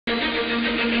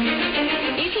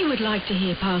If you would like to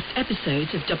hear past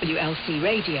episodes of WLC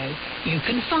Radio, you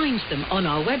can find them on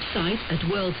our website at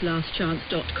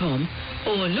worldslastchance.com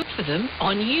or look for them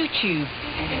on YouTube.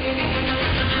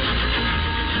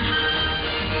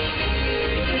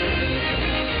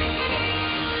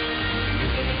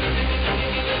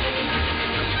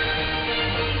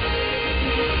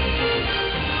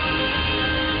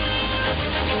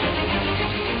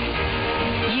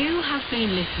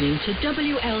 Been listening to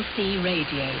WLC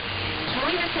Radio.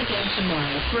 Join us again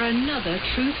tomorrow for another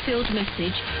truth-filled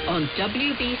message on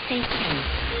WBCQ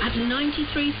at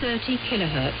 9330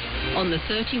 kHz on the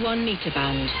 31-meter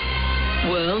band.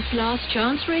 World's Last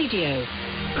Chance Radio,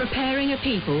 preparing a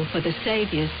people for the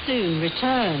Saviour's soon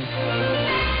return.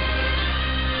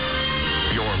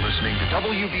 You're listening to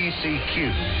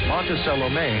WBCQ, Monticello,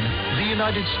 Maine, the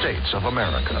United States of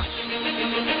America.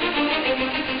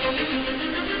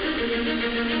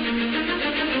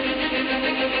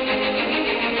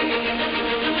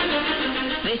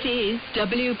 This is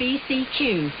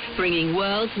WBCQ, bringing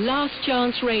World's Last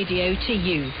Chance Radio to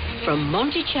you from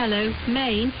Monticello,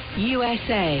 Maine,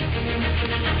 USA.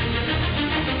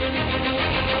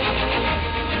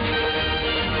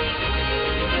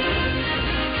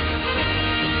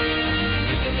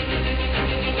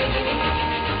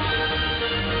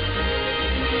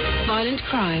 Violent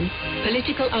crime,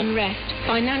 political unrest,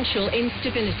 financial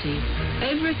instability.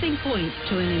 Everything points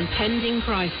to an impending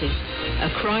crisis, a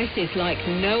crisis like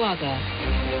no other.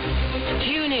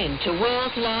 Tune in to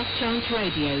World's Last Chance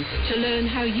Radio to learn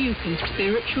how you can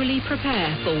spiritually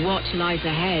prepare for what lies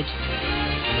ahead.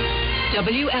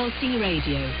 WLC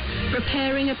Radio,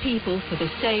 preparing a people for the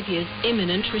Saviour's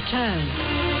imminent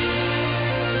return.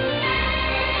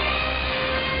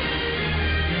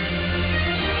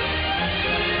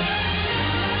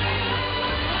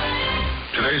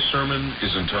 Today's sermon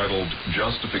is entitled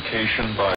Justification by